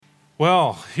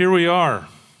Well, here we are.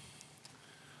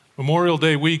 Memorial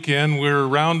Day weekend. We're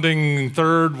rounding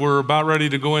third. We're about ready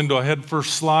to go into a head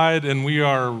first slide, and we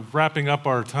are wrapping up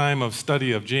our time of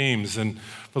study of James. And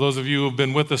for those of you who have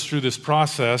been with us through this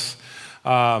process,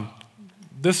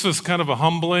 this is kind of a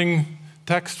humbling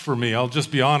text for me. I'll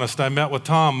just be honest. I met with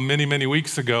Tom many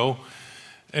weeks ago,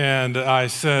 and I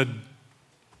said,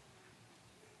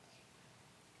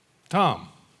 Tom,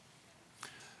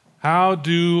 how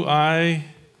do I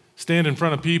stand in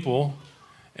front of people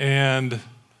and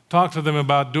talk to them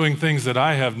about doing things that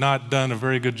I have not done a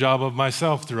very good job of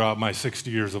myself throughout my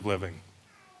 60 years of living?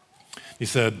 He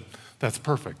said, that's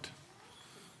perfect.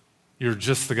 You're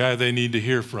just the guy they need to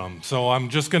hear from. So I'm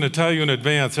just going to tell you in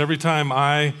advance, every time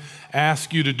I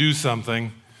ask you to do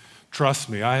something, trust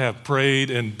me, I have prayed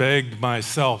and begged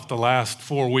myself the last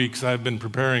 4 weeks I've been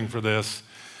preparing for this,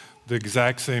 the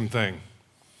exact same thing.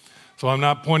 So I'm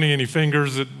not pointing any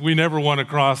fingers. That we never want to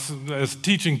cross, as a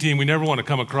teaching team, we never want to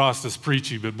come across as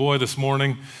preachy. But boy, this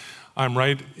morning, I'm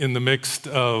right in the mix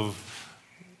of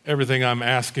everything I'm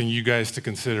asking you guys to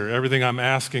consider, everything I'm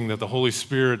asking that the Holy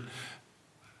Spirit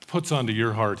puts onto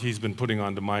your heart, He's been putting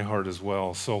onto my heart as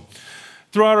well. So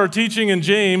throughout our teaching in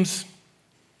James,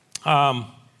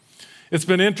 it's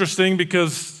been interesting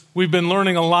because we've been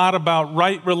learning a lot about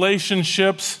right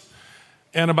relationships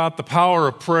and about the power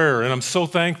of prayer. And I'm so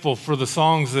thankful for the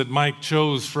songs that Mike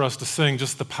chose for us to sing,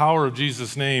 just the power of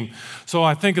Jesus' name. So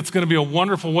I think it's going to be a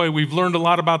wonderful way. We've learned a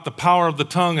lot about the power of the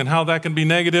tongue and how that can be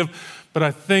negative, but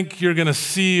I think you're going to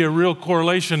see a real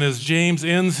correlation as James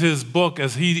ends his book,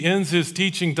 as he ends his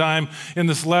teaching time in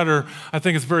this letter. I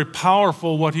think it's very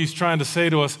powerful what he's trying to say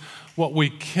to us, what we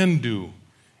can do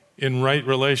in right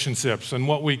relationships and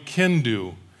what we can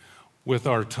do with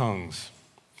our tongues.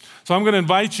 So I'm going to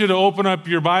invite you to open up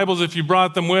your Bibles if you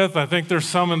brought them with. I think there's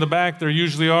some in the back. There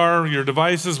usually are, your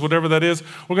devices, whatever that is.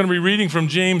 We're going to be reading from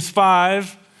James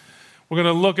 5. We're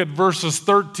going to look at verses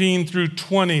 13 through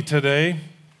 20 today.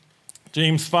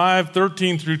 James 5,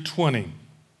 13 through 20.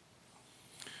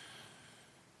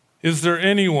 Is there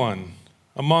anyone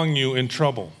among you in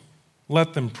trouble?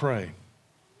 Let them pray.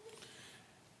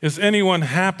 Is anyone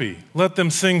happy? Let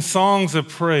them sing songs of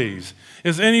praise.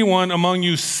 Is anyone among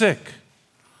you sick?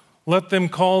 Let them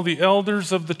call the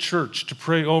elders of the church to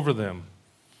pray over them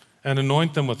and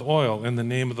anoint them with oil in the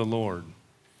name of the Lord.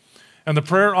 And the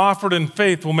prayer offered in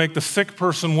faith will make the sick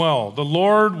person well. The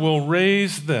Lord will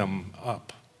raise them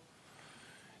up.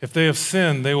 If they have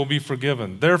sinned, they will be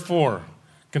forgiven. Therefore,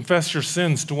 confess your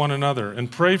sins to one another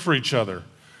and pray for each other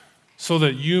so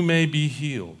that you may be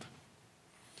healed.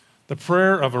 The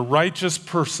prayer of a righteous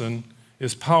person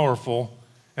is powerful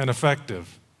and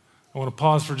effective. I want to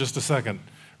pause for just a second.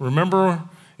 Remember,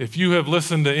 if you have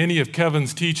listened to any of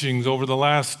Kevin's teachings over the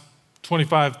last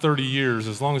 25, 30 years,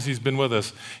 as long as he's been with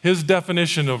us, his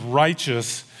definition of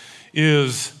righteous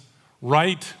is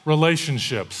right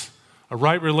relationships. A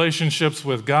right relationships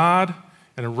with God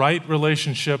and a right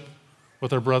relationship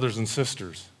with our brothers and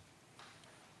sisters.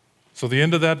 So the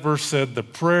end of that verse said, the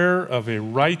prayer of a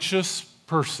righteous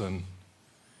person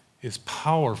is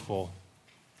powerful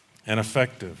and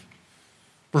effective.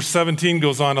 Verse 17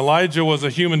 goes on, Elijah was a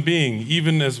human being,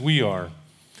 even as we are.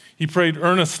 He prayed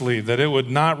earnestly that it would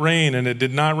not rain, and it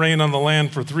did not rain on the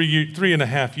land for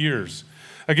 3.5 years.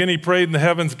 Again, he prayed, and the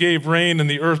heavens gave rain, and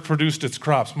the earth produced its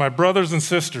crops. My brothers and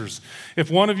sisters,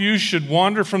 if one of you should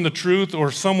wander from the truth,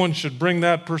 or someone should bring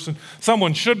that person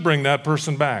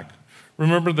back.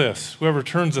 Remember this, whoever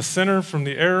turns a sinner from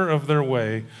the error of their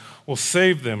way will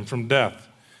save them from death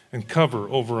and cover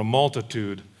over a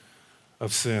multitude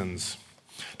of sins.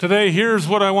 Today, here's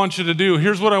what I want you to do.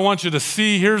 Here's what I want you to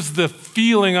see. Here's the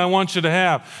feeling I want you to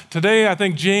have. Today, I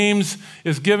think James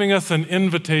is giving us an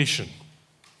invitation.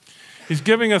 He's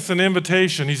giving us an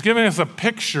invitation. He's giving us a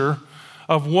picture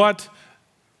of what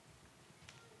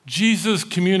Jesus'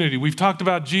 community, we've talked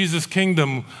about Jesus'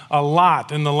 kingdom a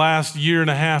lot in the last year and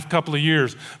a half, couple of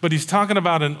years, but he's talking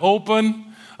about an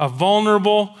open, a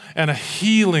vulnerable, and a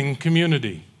healing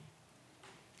community.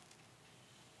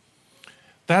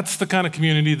 That's the kind of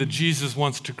community that Jesus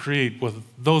wants to create with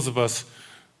those of us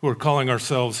who are calling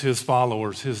ourselves His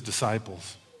followers, His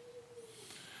disciples.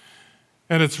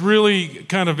 And it's really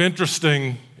kind of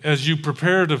interesting as you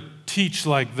prepare to teach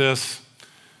like this.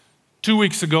 2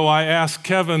 weeks ago, I asked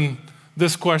Kevin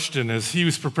this question as he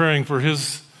was preparing for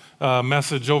his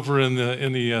message over in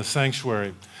the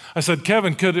sanctuary. I said,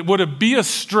 Kevin, would it be a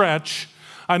stretch?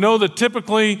 I know that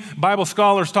typically Bible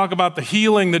scholars talk about the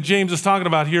healing that James is talking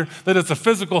about here, that it's a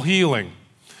physical healing.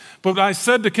 But I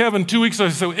said to Kevin 2 weeks ago, I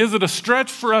said, is it a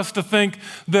stretch for us to think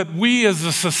that we as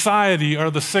a society are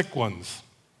the sick ones?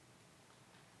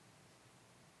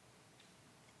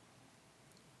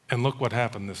 And look what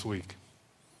happened this week.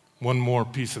 One more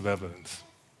piece of evidence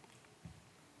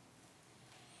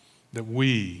that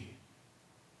we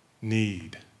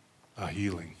need a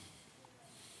healing.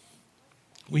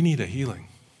 We need a healing.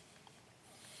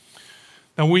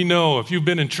 Now we know, if you've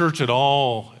been in church at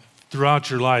all throughout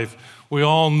your life, we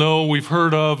all know, we've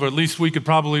heard of, or at least we could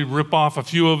probably rip off a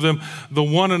few of them, the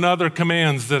one another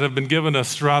commands that have been given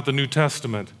us throughout the New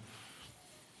Testament.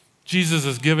 Jesus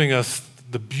is giving us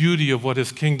the beauty of what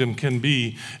his kingdom can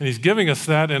be, and he's giving us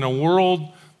that in a world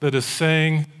that is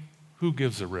saying, who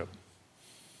gives a rip?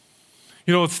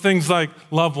 You know, it's things like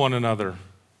love one another,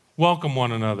 welcome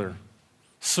one another,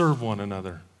 serve one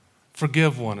another,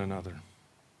 forgive one another.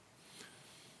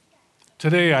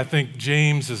 Today, I think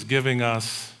James is giving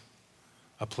us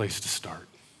a place to start.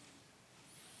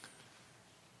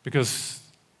 Because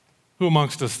who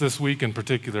amongst us this week in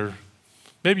particular,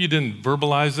 maybe you didn't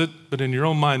verbalize it, but in your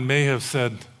own mind may have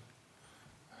said,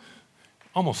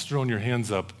 almost thrown your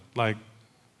hands up, like,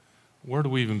 where do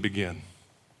we even begin?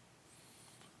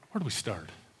 Where do we start?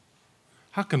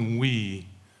 How can we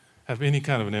have any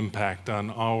kind of an impact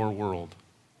on our world?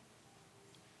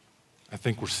 I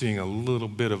think we're seeing a little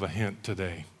bit of a hint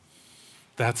today.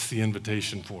 That's the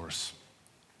invitation for us.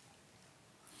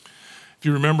 If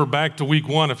you remember back to week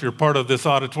 1, if you're part of this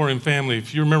auditorium family,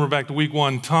 if you remember back to week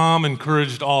 1, Tom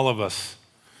encouraged all of us.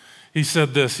 He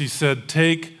said this, he said,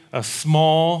 take a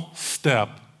small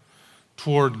step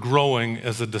toward growing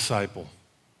as a disciple.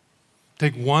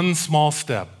 Take one small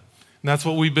step. And that's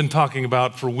what we've been talking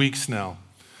about for weeks now.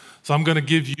 So I'm going to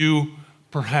give you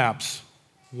perhaps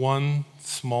one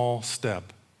small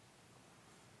step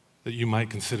that you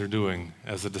might consider doing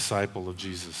as a disciple of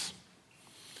Jesus.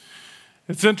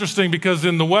 It's interesting because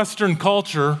in the Western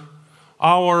culture,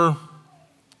 our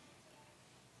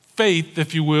faith,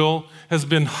 if you will, has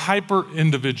been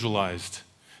hyper-individualized.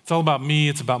 It's all about me,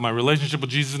 it's about my relationship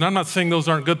with Jesus. And I'm not saying those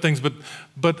aren't good things,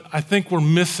 but I think we're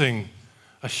missing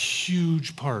a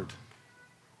huge part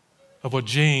of what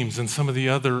James and some of the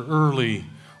other early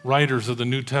writers of the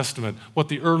New Testament, what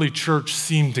the early church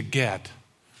seemed to get,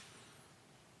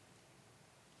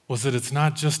 was that it's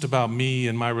not just about me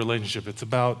and my relationship, it's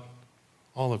about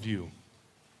all of you.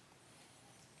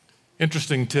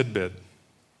 Interesting tidbit.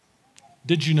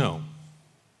 Did you know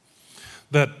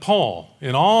that Paul,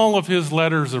 in all of his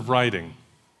letters of writing,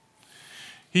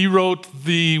 he wrote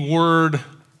the word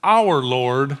our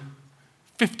Lord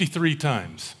 53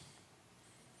 times?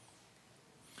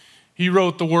 He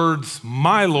wrote the words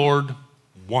my Lord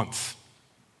once.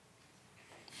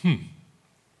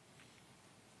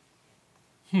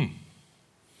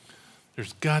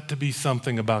 There's got to be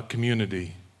something about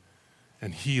community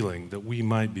and healing that we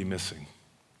might be missing.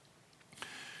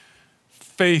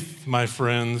 Faith, my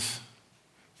friends,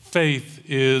 faith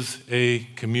is a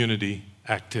community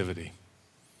activity.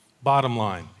 Bottom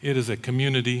line, it is a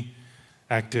community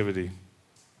activity.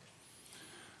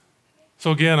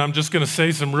 So again, I'm just going to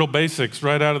say some real basics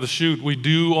right out of the chute. We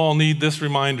do all need this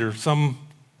reminder.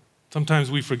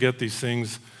 Sometimes we forget these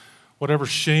things. Whatever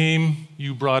shame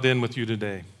you brought in with you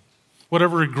today,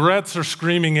 whatever regrets are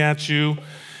screaming at you,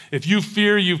 if you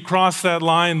fear you've crossed that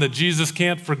line that Jesus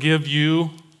can't forgive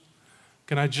you,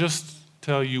 can I just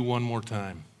tell you one more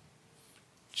time?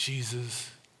 Jesus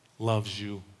loves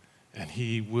you and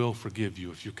he will forgive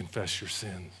you if you confess your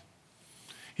sins.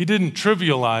 He didn't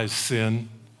trivialize sin,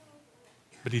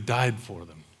 but he died for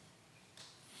them.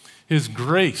 His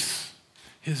grace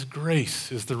is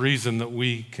the reason that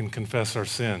we can confess our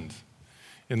sins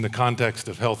in the context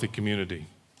of healthy community.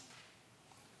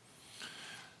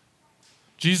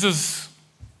 Jesus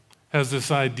has this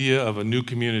idea of a new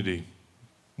community.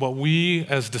 What we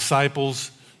as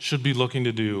disciples should be looking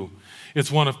to do.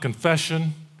 It's one of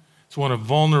confession, it's one of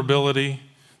vulnerability,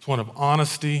 it's one of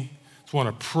honesty, it's one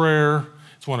of prayer,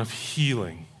 it's one of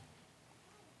healing.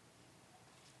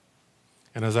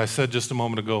 And as I said just a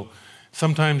moment ago,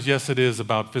 sometimes, yes, it is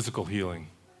about physical healing.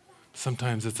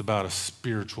 Sometimes it's about a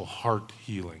spiritual heart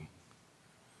healing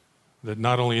that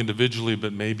not only individually,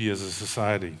 but maybe as a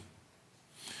society.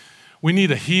 We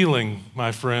need a healing,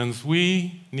 my friends.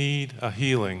 We need a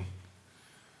healing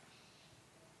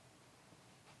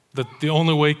that the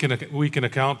only way we can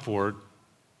account for it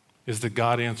is that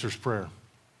God answers prayer.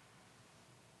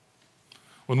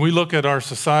 When we look at our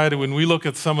society, when we look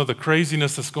at some of the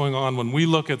craziness that's going on, when we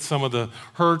look at some of the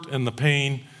hurt and the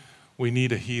pain, we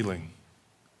need a healing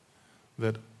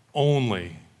that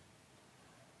only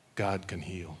God can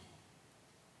heal.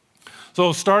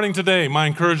 So starting today, my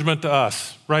encouragement to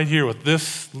us right here with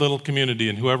this little community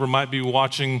and whoever might be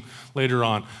watching later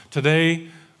on, today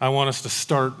I want us to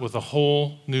start with a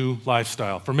whole new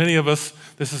lifestyle. For many of us,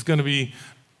 this is going to be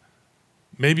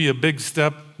Maybe a big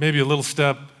step, maybe a little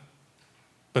step,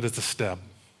 but it's a step.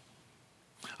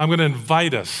 I'm going to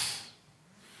invite us.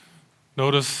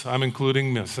 Notice I'm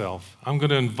including myself. I'm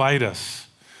going to invite us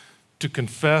to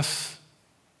confess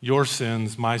your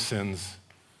sins, my sins,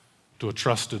 to a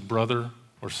trusted brother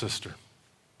or sister,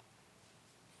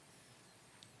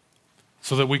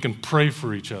 so that we can pray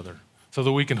for each other, so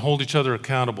that we can hold each other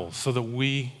accountable, so that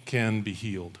we can be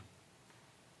healed.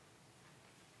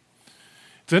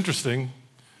 It's interesting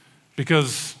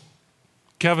because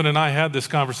Kevin and I had this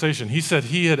conversation. He said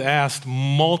he had asked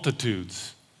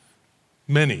multitudes,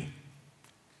 many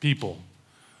people,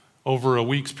 over a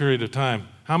week's period of time,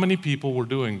 how many people were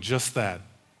doing just that?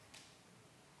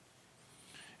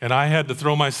 And I had to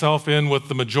throw myself in with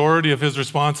the majority of his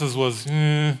responses was,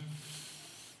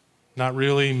 not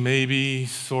really, maybe,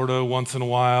 sort of, once in a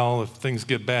while, if things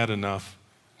get bad enough.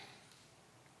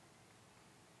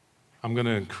 I'm going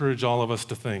to encourage all of us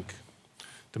to think,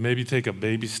 to maybe take a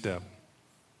baby step.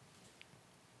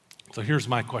 So here's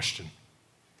my question.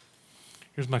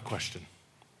 Here's my question.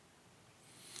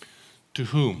 To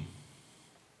whom?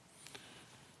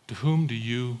 To whom do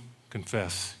you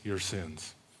confess your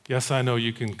sins? Yes, I know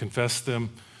you can confess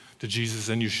them to Jesus,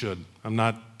 and you should. I'm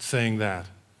not saying that.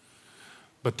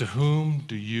 But to whom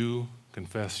do you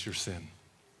confess your sin?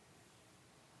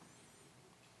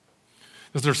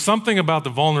 Because there's something about the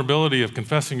vulnerability of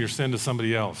confessing your sin to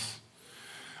somebody else.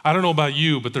 I don't know about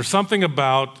you, but there's something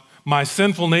about my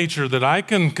sinful nature that I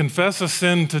can confess a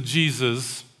sin to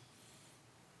Jesus,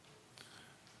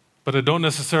 but I don't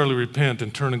necessarily repent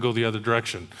and turn and go the other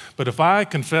direction. But if I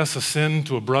confess a sin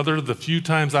to a brother the few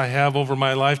times I have over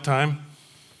my lifetime,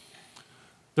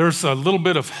 there's a little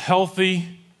bit of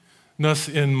healthiness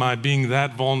in my being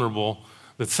that vulnerable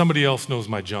that somebody else knows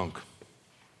my junk.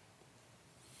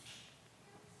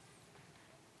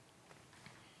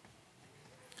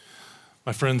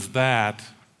 My friends,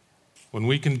 when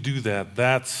we can do that,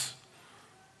 that's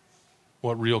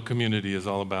what real community is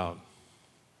all about.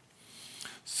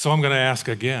 So I'm going to ask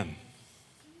again.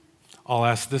 I'll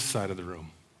ask this side of the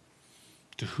room.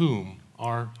 To whom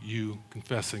are you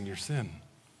confessing your sin?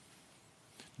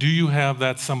 Do you have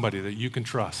that somebody that you can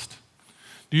trust?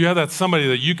 Do you have that somebody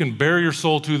that you can bare your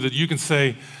soul to, that you can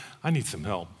say, I need some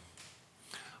help.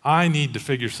 I need to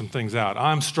figure some things out.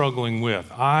 I'm struggling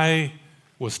with. I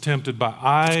was tempted by,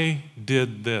 I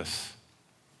did this.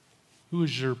 Who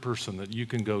is your person that you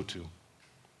can go to?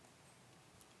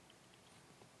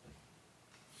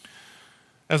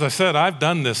 As I said, I've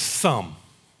done this some.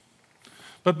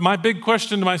 But my big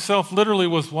question to myself literally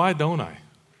was, why don't I?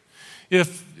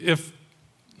 If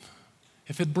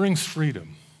it brings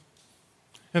freedom,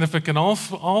 and if it can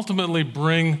also ultimately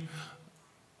bring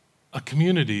a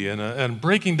community and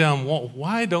breaking down walls,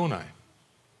 why don't I?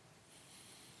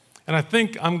 And I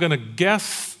think I'm going to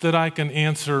guess that I can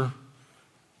answer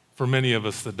for many of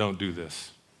us that don't do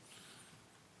this.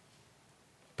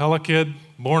 Pella kid,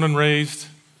 born and raised,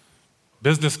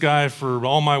 business guy for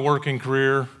all my working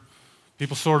career.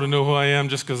 People sort of know who I am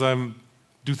just because I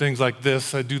do things like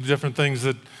this. I do different things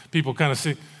that people kind of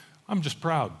see. I'm just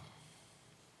proud.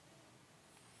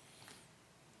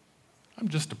 I'm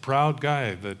just a proud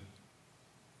guy that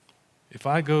if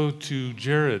I go to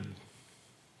Jared,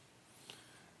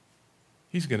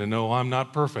 he's going to know I'm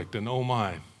not perfect, and oh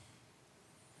my.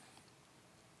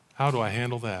 How do I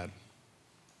handle that?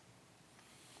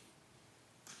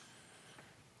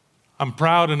 I'm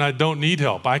proud and I don't need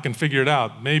help. I can figure it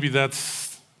out. Maybe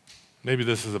this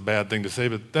is a bad thing to say,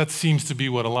 but that seems to be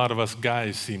what a lot of us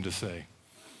guys seem to say.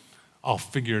 I'll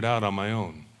figure it out on my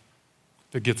own.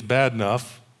 If it gets bad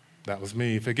enough, that was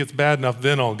me. If it gets bad enough,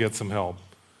 then I'll get some help.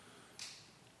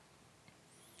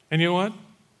 And you know what?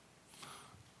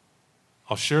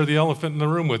 I'll share the elephant in the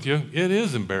room with you. It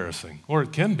is embarrassing, or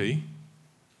it can be.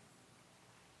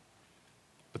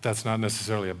 But that's not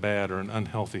necessarily a bad or an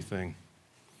unhealthy thing.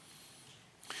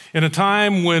 In a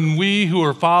time when we who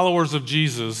are followers of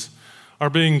Jesus are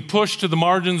being pushed to the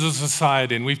margins of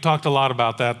society, and we've talked a lot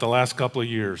about that the last couple of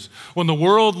years, when the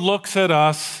world looks at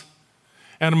us,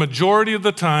 and a majority of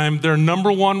the time, their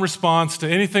number one response to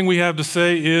anything we have to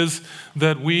say is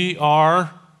that we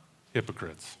are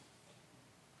hypocrites.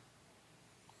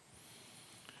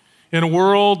 In a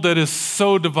world that is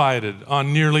so divided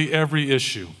on nearly every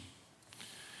issue,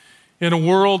 in a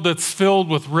world that's filled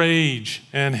with rage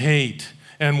and hate,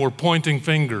 and we're pointing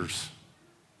fingers.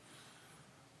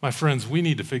 My friends, we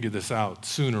need to figure this out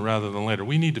sooner rather than later.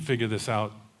 We need to figure this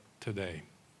out today.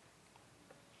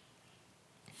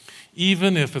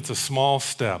 Even if it's a small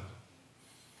step,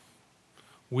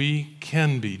 we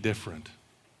can be different.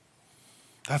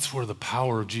 That's where the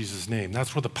power of Jesus' name,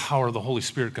 that's where the power of the Holy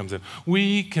Spirit comes in.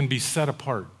 We can be set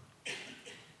apart.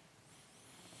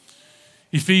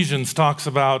 Ephesians talks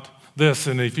about this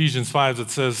in Ephesians 5. It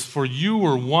says, "For you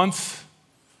were once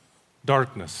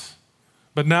darkness,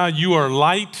 but now you are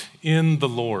light in the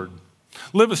Lord.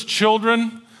 Live as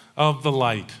children of the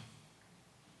light."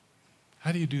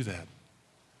 How do you do that?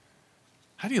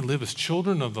 How do you live as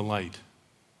children of the light?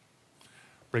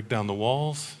 Break down the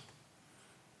walls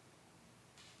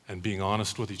and being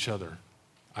honest with each other,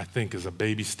 I think, is a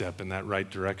baby step in that right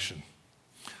direction.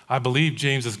 I believe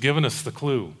James has given us the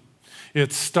clue.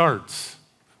 It starts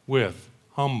with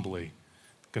humbly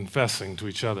confessing to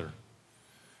each other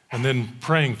and then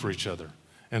praying for each other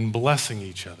and blessing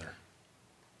each other.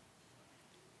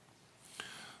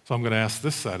 So I'm going to ask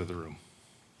this side of the room.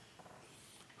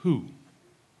 Who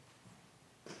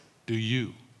do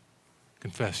you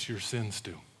confess your sins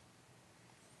to?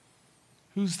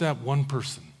 Who's that one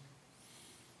person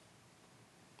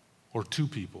or two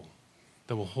people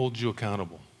that will hold you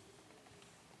accountable?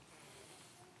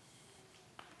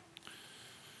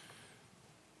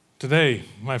 Today,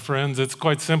 my friends, it's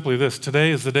quite simply this.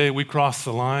 Today is the day we cross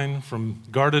the line from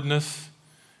guardedness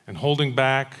and holding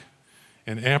back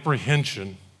and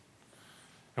apprehension,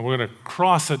 and we're going to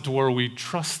cross it to where we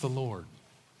trust the Lord,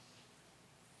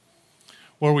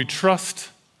 where we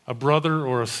trust a brother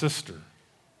or a sister,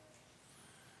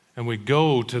 and we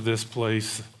go to this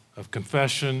place of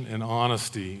confession and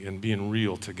honesty and being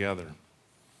real together.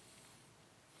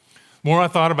 The more I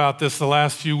thought about this the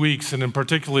last few weeks, and in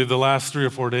particularly the last 3 or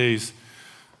 4 days,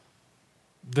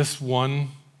 this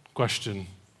one question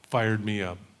fired me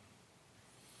up.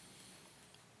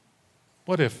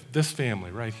 What if this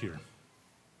family right here,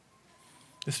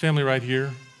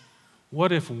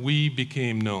 what if we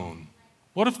became known?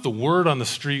 What if the word on the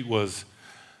street was,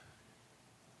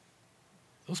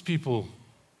 those people,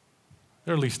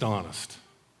 they're at least honest.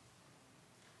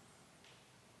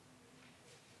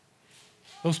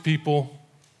 Those people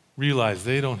realize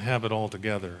they don't have it all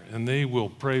together, and they will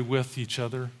pray with each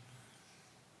other.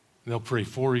 They'll pray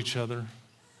for each other,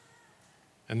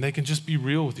 and they can just be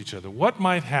real with each other. What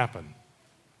might happen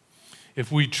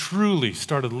if we truly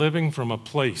started living from a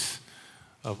place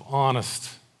of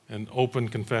honest and open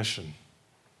confession?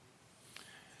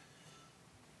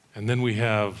 And then we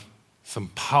have some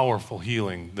powerful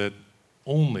healing that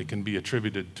only can be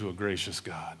attributed to a gracious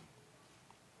God.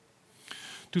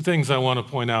 2 things I want to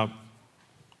point out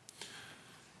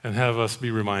and have us be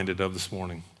reminded of this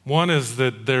morning. One is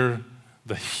that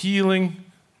the healing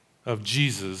of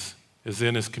Jesus is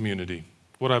in his community,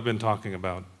 what I've been talking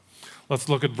about. Let's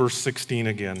look at verse 16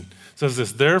 again. It says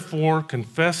this, "Therefore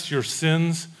confess your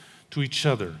sins to each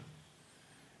other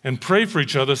and pray for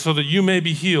each other so that you may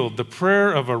be healed. The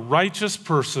prayer of a righteous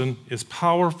person is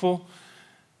powerful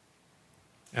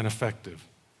and effective."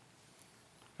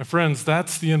 My friends,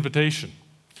 that's the invitation,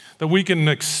 that we can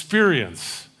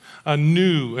experience a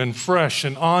new and fresh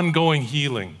and ongoing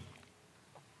healing.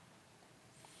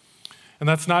 And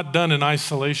that's not done in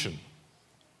isolation.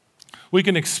 We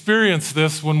can experience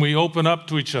this when we open up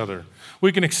to each other.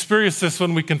 We can experience this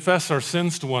when we confess our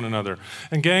sins to one another.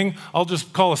 And gang, I'll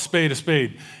just call a spade a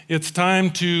spade. It's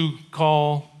time to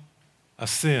call a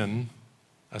sin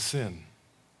a sin.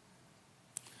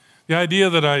 The idea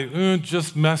that I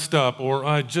just messed up, or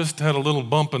I just had a little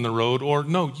bump in the road, or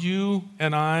no, you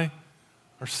and I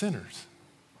are sinners.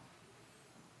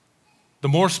 The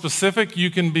more specific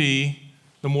you can be,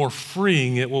 the more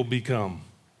freeing it will become.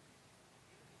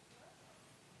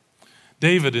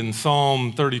 David in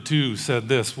Psalm 32 said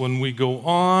this, "When we go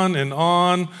on and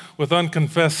on with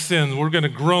unconfessed sins, we're going to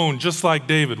groan just like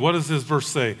David." What does this verse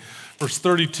say? Verse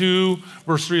 32,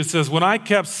 verse 3, it says, "When I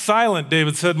kept silent,"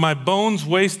 David said, "my bones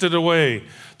wasted away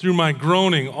through my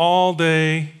groaning all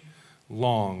day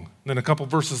long." And then a couple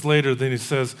verses later, then he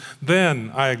says,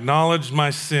 "Then I acknowledged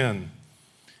my sin.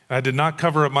 I did not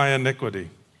cover up my iniquity."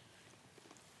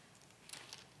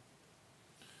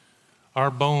 Our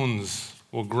bones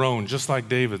will groan just like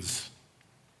David's.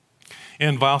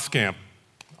 Ann Voskamp,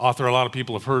 author a lot of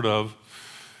people have heard of,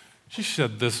 she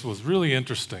said this was really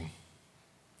interesting.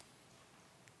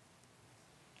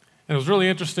 And it was really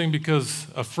interesting because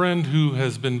a friend who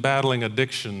has been battling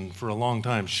addiction for a long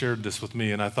time shared this with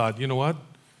me, and I thought, you know what?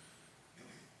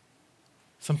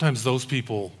 Sometimes those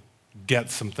people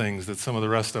get some things that some of the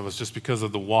rest of us, just because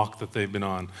of the walk that they've been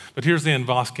on. But here's Ann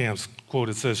Voskamp's quote.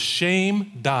 It says,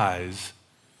 "Shame dies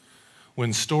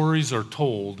when stories are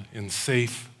told in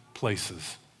safe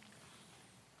places."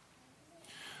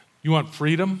 You want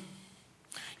freedom?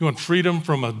 You want freedom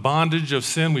from a bondage of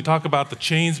sin? We talk about the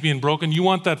chains being broken. You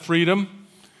want that freedom?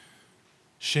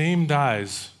 Shame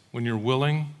dies when you're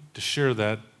willing to share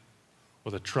that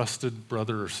with a trusted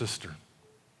brother or sister.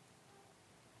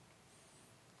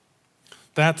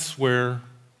 That's where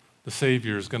the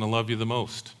Savior is going to love you the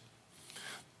most,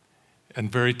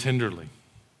 and very tenderly.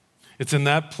 It's in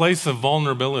that place of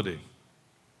vulnerability.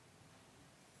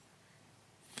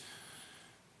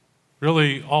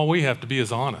 Really, all we have to be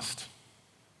is honest.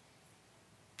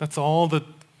 That's all that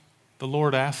the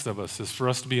Lord asked of us, is for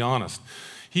us to be honest.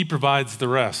 He provides the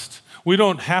rest. We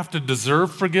don't have to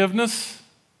deserve forgiveness,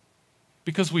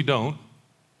 because we don't.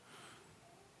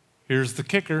 Here's the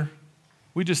kicker.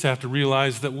 We just have to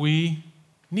realize that we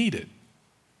need it.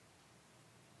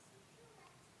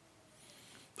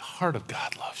 The heart of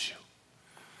God loves you.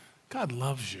 God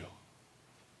loves you.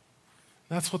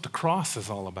 That's what the cross is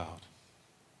all about.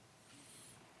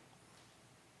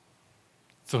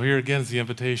 So here again is the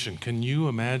invitation. Can you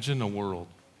imagine a world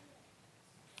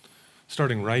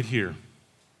starting right here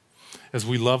as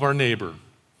we love our neighbor?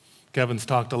 Kevin's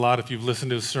talked a lot, if you've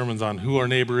listened to his sermons, on who our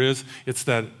neighbor is. It's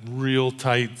that real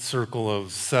tight circle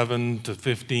of 7 to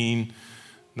 15,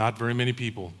 not very many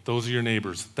people. Those are your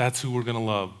neighbors. That's who we're going to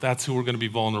love. That's who we're going to be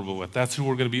vulnerable with. That's who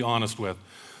we're going to be honest with.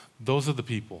 Those are the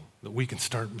people that we can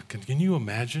start. Can you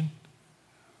imagine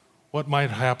what might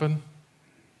happen?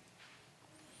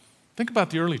 Think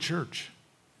about the early church.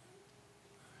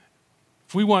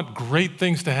 If we want great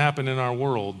things to happen in our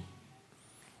world,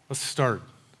 let's start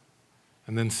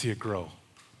and then see it grow.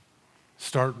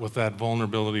 Start with that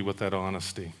vulnerability, with that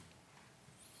honesty.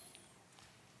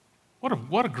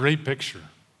 What a great picture.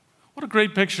 What a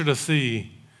great picture to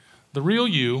see the real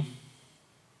you,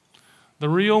 the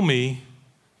real me,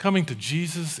 coming to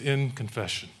Jesus in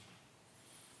confession.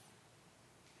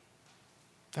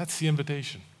 That's the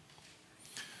invitation.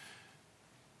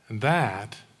 And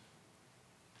that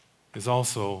is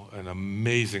also an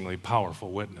amazingly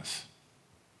powerful witness.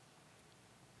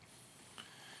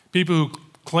 People who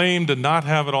claim to not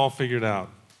have it all figured out.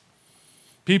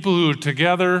 People who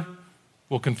together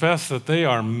will confess that they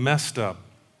are messed up,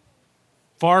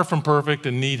 far from perfect,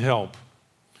 and need help.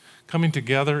 Coming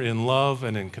together in love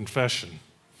and in confession,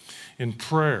 in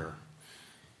prayer,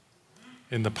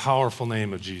 in the powerful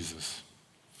name of Jesus.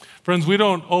 Friends, we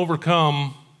don't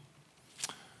overcome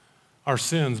our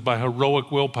sins by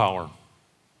heroic willpower.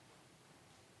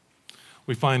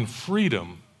 We find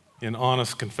freedom in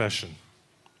honest confession.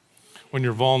 When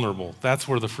you're vulnerable, that's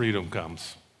where the freedom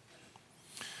comes.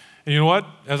 And you know what?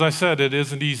 As I said, it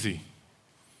isn't easy.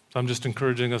 So I'm just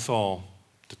encouraging us all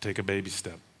to take a baby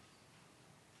step.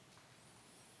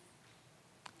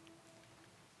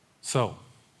 So,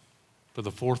 for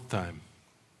the fourth time,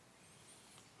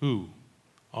 who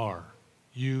are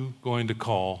you going to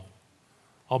call?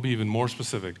 I'll be even more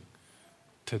specific,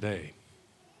 today.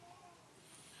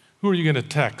 Who are you going to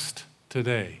text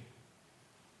today?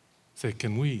 Say,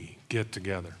 can we get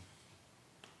together?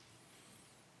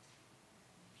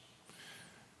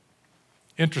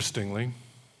 Interestingly,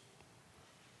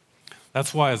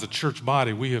 that's why as a church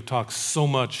body we have talked so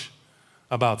much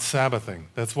about Sabbathing.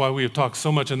 That's why we have talked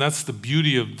so much, and that's the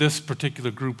beauty of this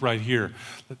particular group right here.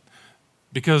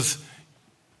 Because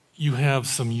you have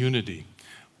some unity.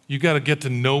 You got to get to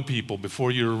know people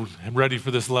before you're ready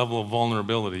for this level of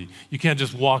vulnerability. You can't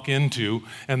just walk into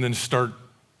and then start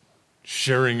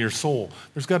sharing your soul.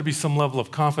 There's got to be some level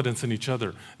of confidence in each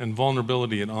other and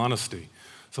vulnerability and honesty.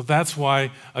 So that's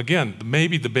why, again,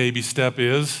 maybe the baby step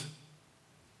is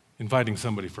inviting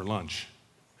somebody for lunch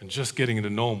and just getting to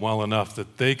know them well enough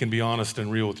that they can be honest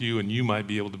and real with you, and you might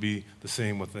be able to be the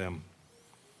same with them.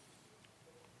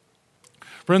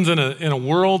 Friends, in a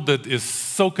world that is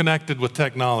so connected with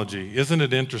technology, isn't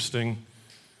it interesting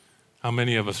how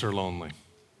many of us are lonely?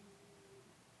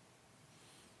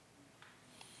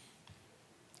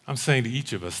 I'm saying to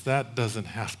each of us, that doesn't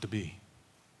have to be.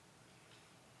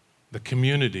 The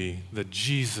community that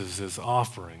Jesus is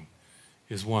offering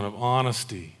is one of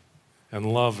honesty and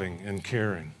loving and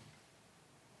caring.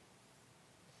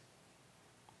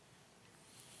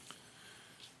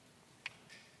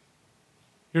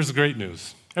 Here's the great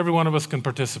news. Every one of us can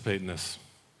participate in this.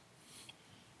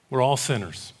 We're all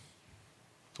sinners,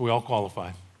 so we all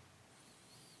qualify.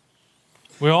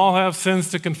 We all have sins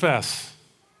to confess.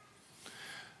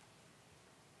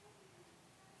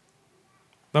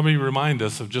 Let me remind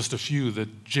us of just a few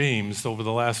that James, over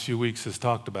the last few weeks, has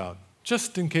talked about.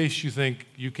 Just in case you think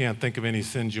you can't think of any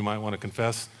sins you might want to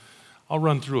confess, I'll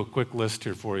run through a quick list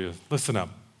here for you. Listen up.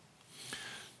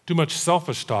 Too much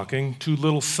selfish talking, too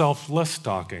little selfless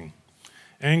talking.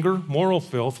 Anger, moral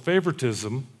filth,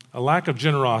 favoritism, a lack of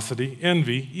generosity,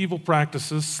 envy, evil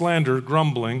practices, slander,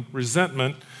 grumbling,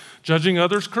 resentment, judging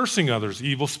others, cursing others,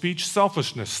 evil speech,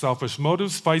 selfishness, selfish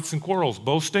motives, fights and quarrels,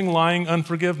 boasting, lying,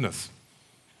 unforgiveness.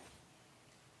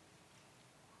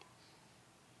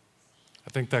 I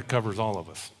think that covers all of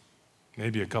us,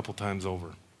 maybe a couple times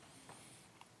over.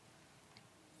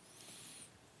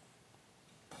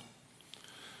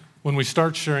 When we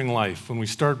start sharing life, when we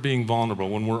start being vulnerable,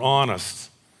 when we're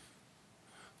honest,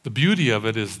 the beauty of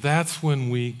it is that's when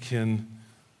we can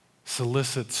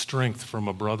solicit strength from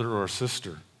a brother or a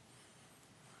sister,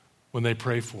 when they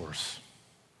pray for us,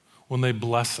 when they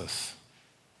bless us,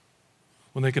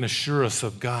 when they can assure us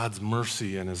of God's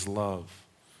mercy and his love.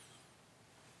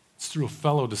 It's through a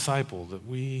fellow disciple that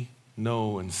we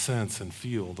know and sense and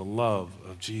feel the love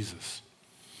of Jesus.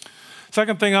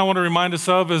 Second thing I want to remind us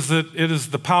of is that it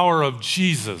is the power of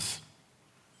Jesus.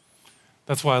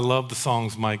 That's why I love the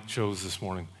songs Mike chose this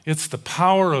morning. It's the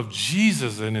power of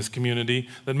Jesus in his community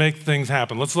that makes things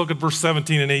happen. Let's look at verse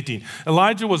 17 and 18.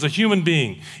 Elijah was a human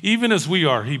being, even as we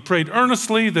are. He prayed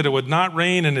earnestly that it would not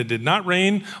rain, and it did not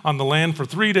rain on the land for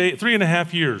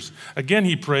 3.5 years. Again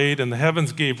he prayed, and the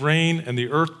heavens gave rain, and the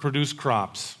earth produced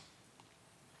crops.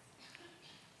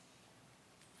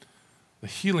 The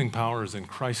healing power is in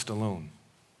Christ alone.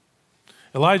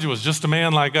 Elijah was just a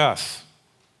man like us.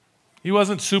 He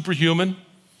wasn't superhuman.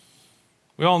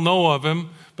 We all know of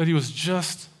him, but he was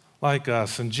just like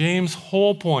us. And James'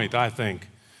 whole point, I think,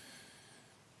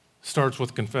 starts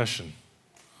with confession.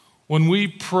 When we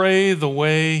pray the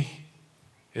way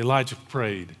Elijah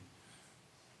prayed,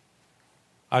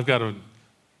 I've got a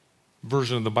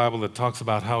version of the Bible that talks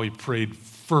about how he prayed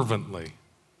fervently.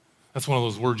 That's one of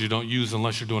those words you don't use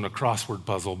unless you're doing a crossword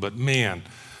puzzle, but man,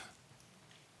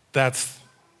 that's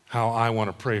how I want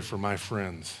to pray for my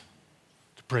friends,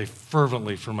 to pray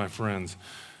fervently for my friends.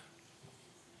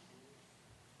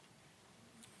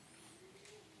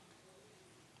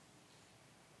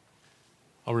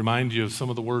 I'll remind you of some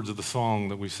of the words of the song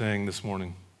that we sang this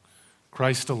morning.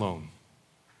 Christ alone,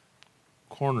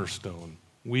 cornerstone,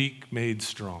 weak made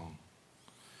strong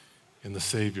in the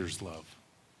Savior's love.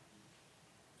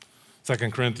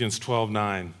 2 Corinthians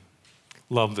 12:9.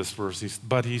 Love this verse.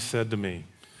 But he said to me,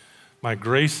 my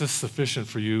grace is sufficient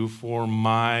for you, for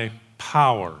my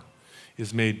power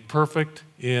is made perfect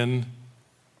in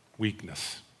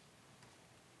weakness.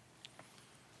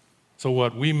 So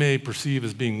what we may perceive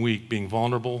as being weak, being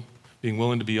vulnerable, being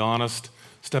willing to be honest,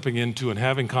 stepping into and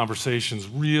having conversations,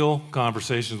 real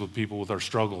conversations with people with our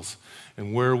struggles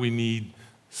and where we need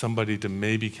somebody to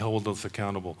maybe hold us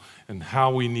accountable and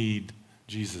how we need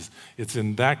Jesus. It's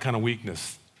in that kind of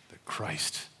weakness that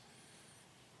Christ's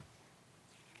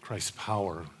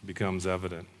power becomes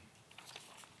evident.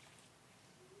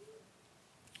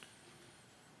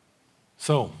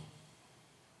 So,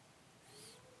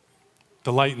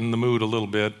 to lighten the mood a little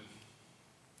bit,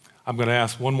 I'm going to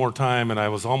ask one more time, and I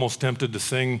was almost tempted to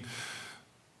sing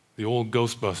the old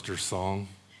Ghostbusters song,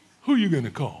 Who You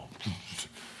Gonna Call?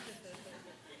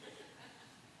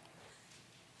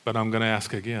 But I'm going to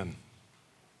ask again.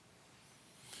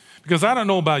 Because I don't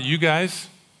know about you guys,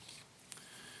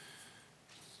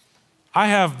 I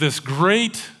have this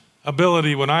great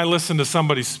ability when I listen to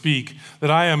somebody speak that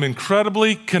I am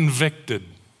incredibly convicted.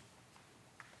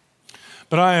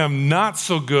 But I am not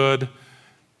so good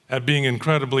at being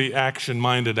incredibly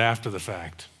action-minded after the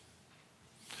fact.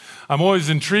 I'm always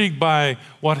intrigued by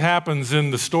what happens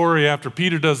in the story after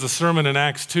Peter does the sermon in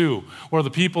Acts 2, where the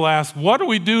people ask, what do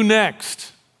we do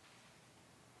next?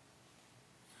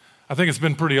 I think it's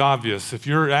been pretty obvious. If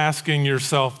you're asking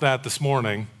yourself that this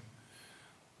morning,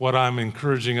 what I'm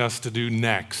encouraging us to do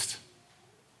next,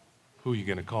 who are you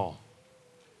going to call?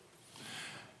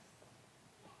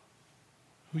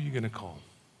 Who are you going to call?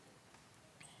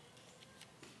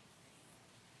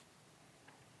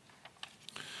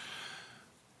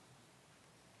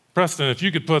 Preston, if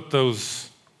you could put those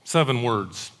 7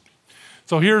 words.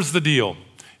 So here's the deal.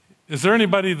 Is there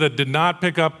anybody that did not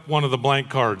pick up one of the blank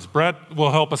cards? Brett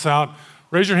will help us out.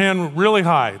 Raise your hand really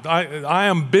high. I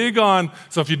am big on,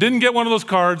 so if you didn't get one of those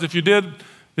cards, if you did,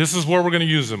 this is where we're going to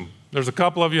use them. There's a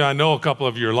couple of you, I know a couple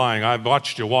of you are lying. I've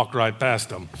watched you walk right past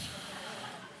them.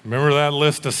 Remember that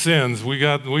list of sins? We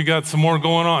got some more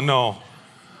going on. No.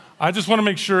 I just want to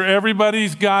make sure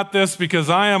everybody's got this because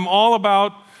I am all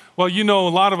about, well, you know, a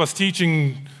lot of us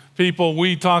teaching people,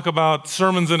 we talk about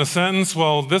sermons in a sentence.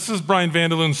 Well, this is Brian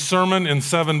Vanderloon's sermon in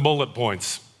 7 bullet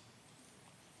points.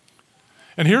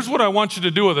 And here's what I want you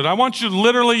to do with it. I want you to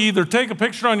literally either take a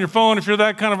picture on your phone if you're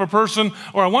that kind of a person,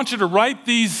 or I want you to write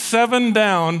these 7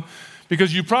 down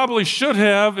because you probably should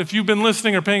have, if you've been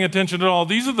listening or paying attention at all.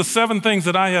 These are the 7 things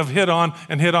that I have hit on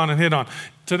and hit on and hit on.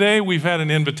 Today, we've had an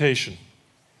invitation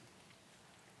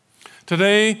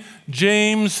Today,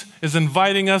 James is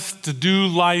inviting us to do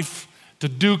life, to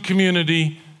do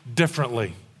community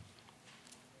differently.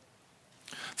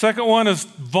 Second one is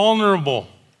vulnerable.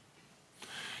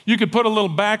 You could put a little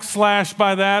backslash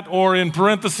by that, or in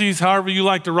parentheses, however you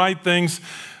like to write things,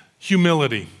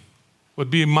 humility would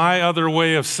be my other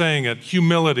way of saying it,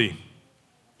 humility.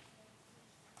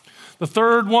 The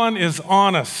third one is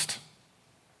honest.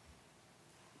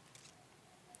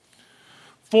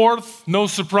 Fourth, no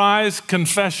surprise,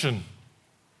 confession.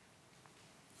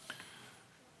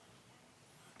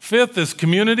 Fifth is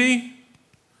community.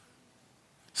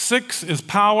 6 is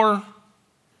power.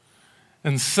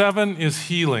 And 7 is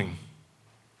healing.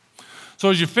 So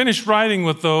as you finish writing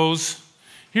with those,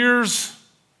 here's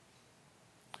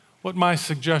what my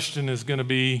suggestion is going to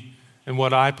be and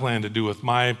what I plan to do with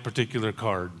my particular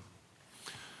card.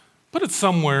 Put it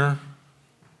somewhere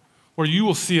where you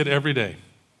will see it every day.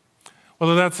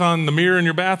 Whether that's on the mirror in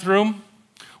your bathroom,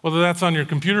 whether that's on your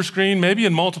computer screen, maybe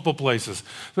in multiple places.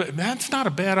 But that's not a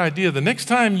bad idea. The next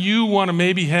time you want to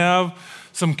maybe have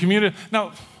some community.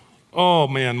 Now, oh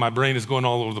man, my brain is going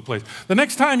all over the place. The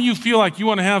next time you feel like you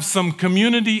want to have some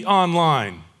community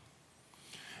online,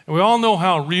 and we all know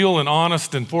how real and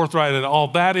honest and forthright and all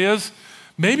that is,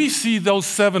 maybe see those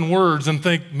 7 words and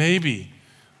think, maybe,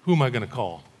 who am I going to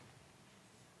call?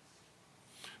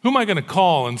 Who am I going to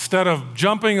call instead of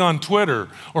jumping on Twitter?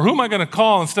 Or who am I going to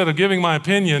call instead of giving my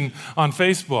opinion on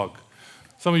Facebook?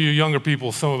 Some of you younger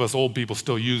people, some of us old people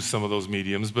still use some of those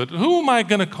mediums, but who am I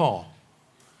going to call?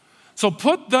 So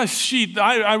put the sheet,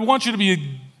 I want you to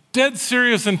be dead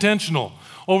serious intentional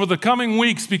over the coming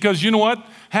weeks, because you know what?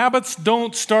 Habits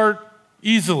don't start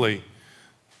easily.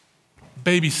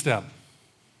 Baby step.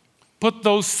 Put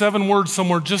those 7 words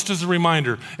somewhere just as a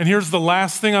reminder. And here's the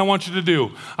last thing I want you to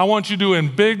do. I want you to,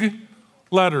 in big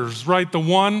letters, write the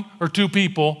 1 or 2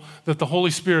 people that the Holy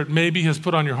Spirit maybe has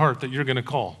put on your heart that you're going to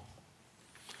call.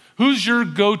 Who's your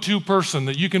go-to person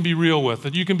that you can be real with,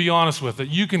 that you can be honest with, that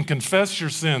you can confess your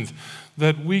sins,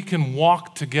 that we can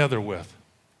walk together with?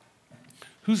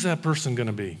 Who's that person going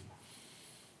to be?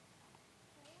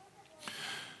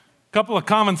 A couple of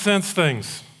common sense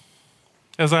things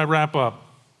as I wrap up.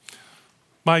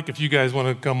 Mike, if you guys want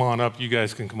to come on up, you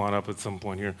guys can come on up at some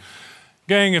point here.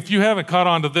 Gang, if you haven't caught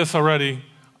on to this already,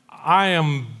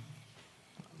 I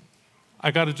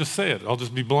got to just say it. I'll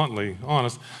just be bluntly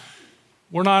honest.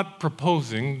 We're not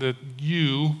proposing that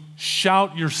you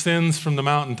shout your sins from the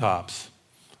mountaintops.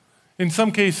 In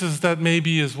some cases, that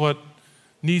maybe is what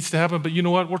needs to happen, but you know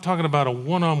what? We're talking about a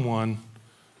one-on-one.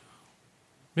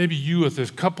 Maybe you with this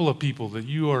couple of people that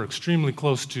you are extremely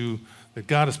close to, that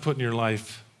God has put in your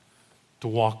life to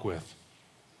walk with.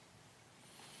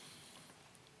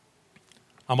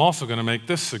 I'm also going to make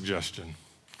this suggestion.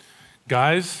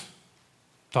 Guys,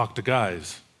 talk to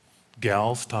guys.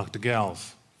 Gals, talk to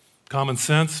gals. Common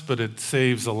sense, but it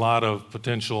saves a lot of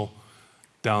potential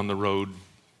down the road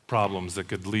problems that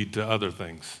could lead to other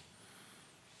things.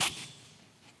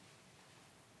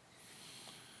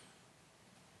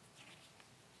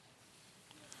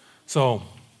 So,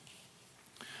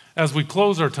 as we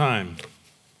close our time,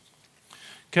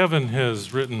 Kevin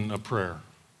has written a prayer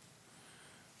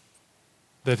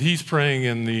that he's praying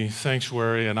in the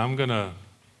sanctuary, and I'm going to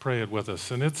pray it with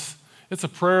us. And it's a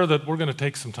prayer that we're going to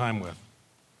take some time with.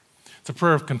 It's a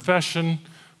prayer of confession,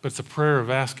 but it's a prayer of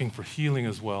asking for healing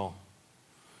as well.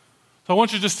 So I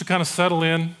want you just to kind of settle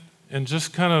in and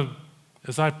just kind of,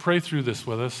 as I pray through this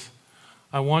with us,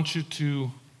 I want you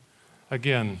to,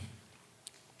 again,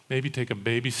 maybe take a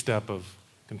baby step of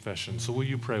confession. So will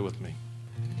you pray with me?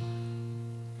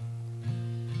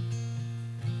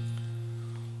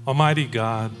 Almighty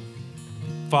God,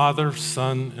 Father,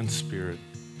 Son, and Spirit,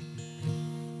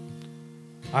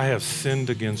 I have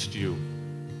sinned against you,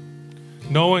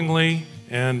 knowingly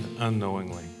and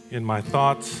unknowingly, in my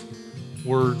thoughts,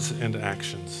 words, and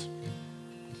actions.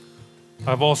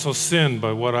 I've also sinned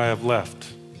by what I have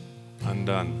left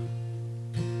undone.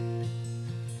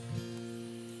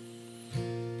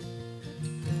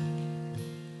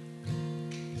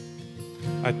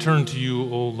 I turn to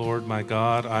you, O Lord my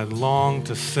God. I long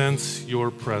to sense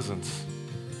your presence.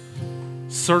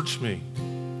 Search me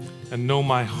and know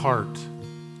my heart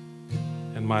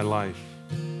and my life.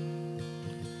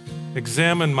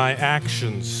 Examine my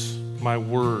actions, my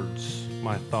words,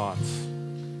 my thoughts.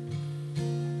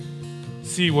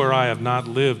 See where I have not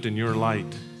lived in your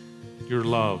light, your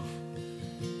love,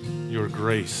 your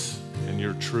grace, and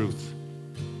your truth.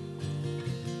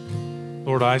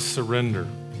 Lord, I surrender.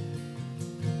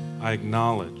 I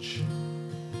acknowledge,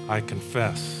 I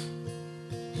confess.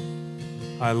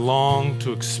 I long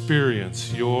to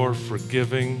experience your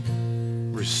forgiving,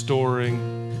 restoring,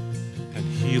 and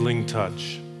healing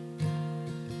touch.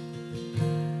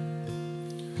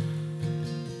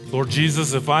 Lord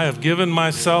Jesus, if I have given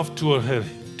myself to a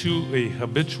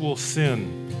habitual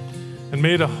sin and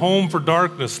made a home for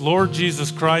darkness, Lord Jesus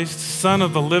Christ, Son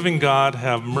of the living God,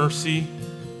 have mercy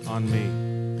on me.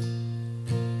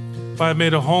 If I have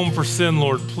made a home for sin,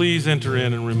 Lord, please enter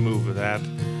in and remove that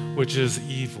which is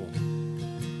evil.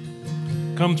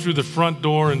 Come through the front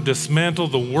door and dismantle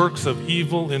the works of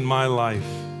evil in my life.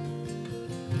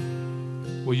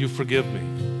 Will you forgive me?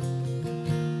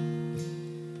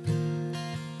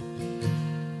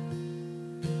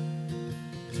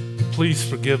 Please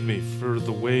forgive me for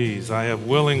the ways I have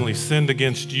willingly sinned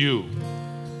against you,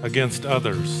 against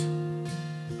others,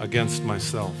 against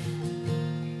myself.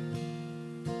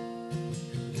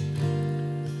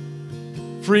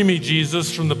 Free me,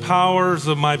 Jesus, from the powers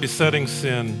of my besetting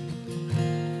sin.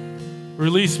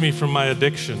 Release me from my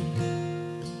addiction.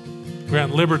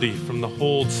 Grant liberty from the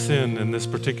hold sin in this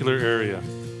particular area.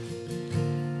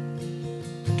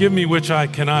 Give me which I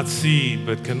cannot see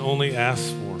but can only ask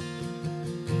for.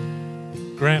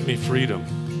 Grant me freedom.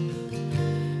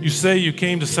 You say you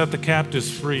came to set the captives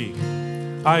free.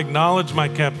 I acknowledge my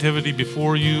captivity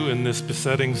before you in this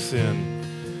besetting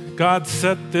sin. God,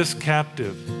 set this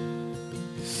captive.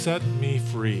 Set me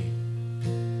free.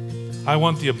 I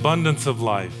want the abundance of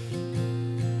life.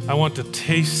 I want to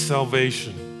taste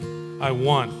salvation. I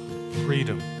want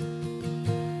freedom.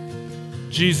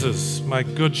 Jesus, my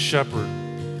good shepherd,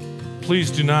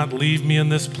 please do not leave me in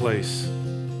this place.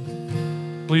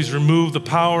 Please remove the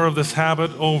power of this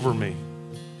habit over me.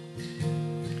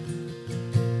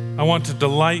 I want to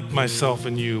delight myself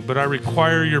in you, but I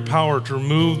require your power to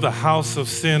remove the house of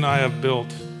sin I have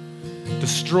built.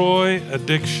 Destroy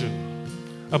addiction.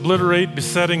 Obliterate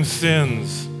besetting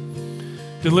sins.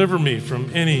 Deliver me from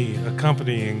any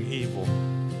accompanying evil.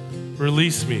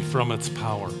 Release me from its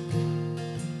power.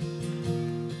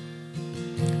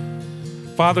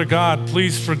 Father God,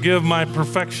 please forgive my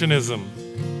perfectionism.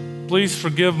 Please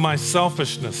forgive my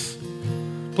selfishness.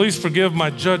 Please forgive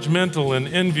my judgmental and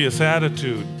envious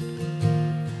attitude.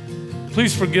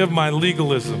 Please forgive my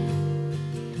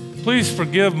legalism. Please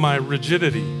forgive my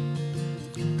rigidity.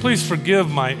 Please forgive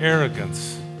my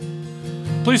arrogance.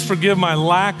 Please forgive my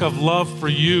lack of love for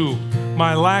you,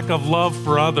 my lack of love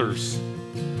for others.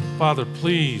 Father,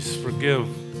 please forgive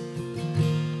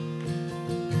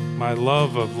my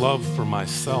love for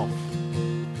myself.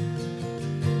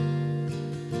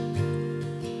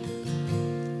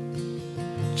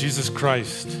 Jesus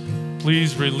Christ,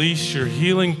 please release your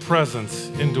healing presence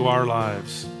into our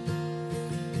lives.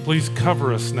 Please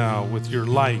cover us now with your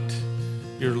light,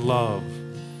 your love,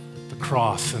 the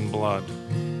cross and blood.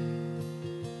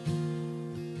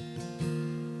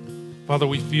 Father,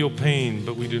 we feel pain,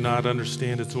 but we do not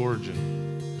understand its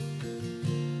origin.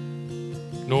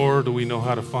 Nor do we know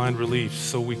how to find relief,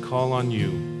 so we call on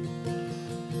you.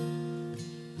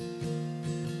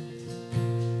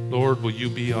 Lord, will you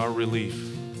be our relief?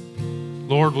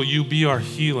 Lord, will you be our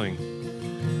healing?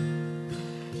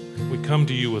 We come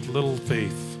to you with little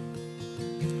faith.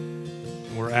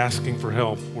 We're asking for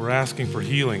help. We're asking for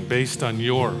healing based on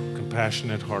your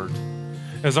compassionate heart.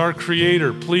 As our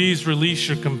Creator, please release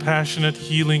your compassionate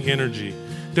healing energy.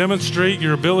 Demonstrate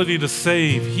your ability to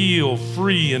save, heal,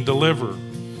 free, and deliver.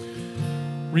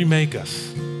 Remake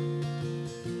us.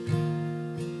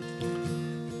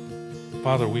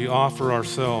 Father, we offer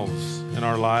ourselves and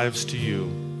our lives to you.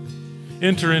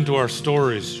 Enter into our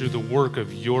stories through the work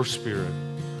of your Spirit.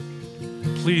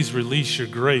 Please release your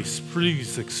grace.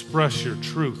 Please express your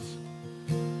truth.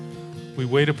 We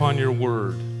wait upon your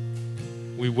word.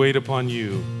 We wait upon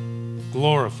you.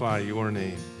 Glorify your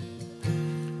name.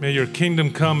 May your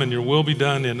kingdom come and your will be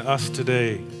done in us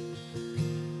today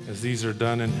as these are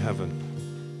done in heaven.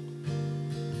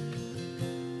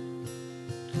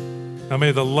 Now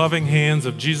may the loving hands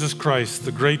of Jesus Christ,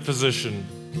 the great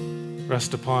physician,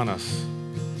 rest upon us.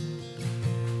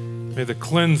 May the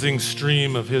cleansing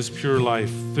stream of his pure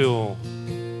life fill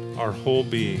our whole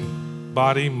being,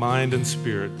 body, mind, and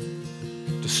spirit,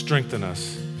 to strengthen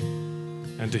us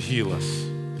and to heal us.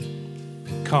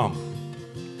 Come,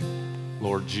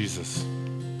 Lord Jesus.